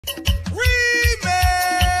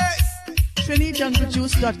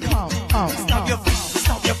JungleJuice.com. Stomp your feet,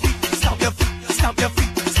 stomp your feet, stomp your feet, stomp your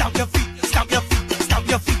feet, stomp your feet, stomp your feet, stomp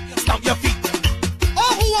your feet, stomp your feet.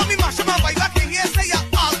 Oh, who want me mash up my vibe? I can hear say you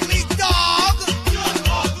ugly dog. You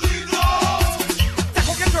ugly dog. Take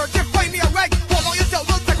off your shirt, find me a rag. Hold on yourself,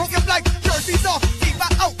 don't take off your flag. Jersey's off, keep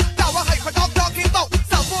it out. Now a hype, a dog talking about.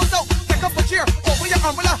 Cell phones out, take up a chair. Over your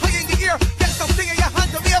umbrella, high in the air. Get something in your hand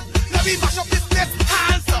to me up. Let me mash up this mess.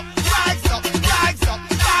 Hands up, rags up, rags up,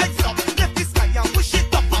 rags up. Lift this guy and push it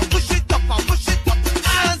up and push it up and push it up.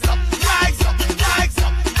 Hands up, rags up, rags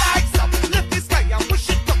up, rags up. Lift this guy and push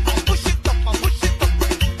it up and push it up and push it up.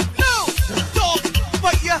 No, dog,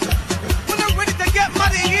 but yeah, when I'm ready to get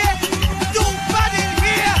mad in here, do bad in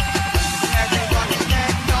here. Everybody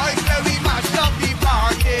make noise when we mash up the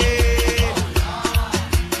party.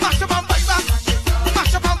 Mash up and bite back,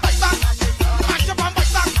 mash up and bite back, mash up and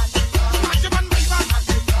bite back, mash up and bite back,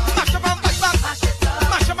 mash up and bite back,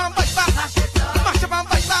 mash up and bite back, mash up and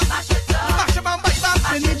bite back, mash up and bite back.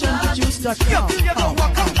 JungleJuice.com.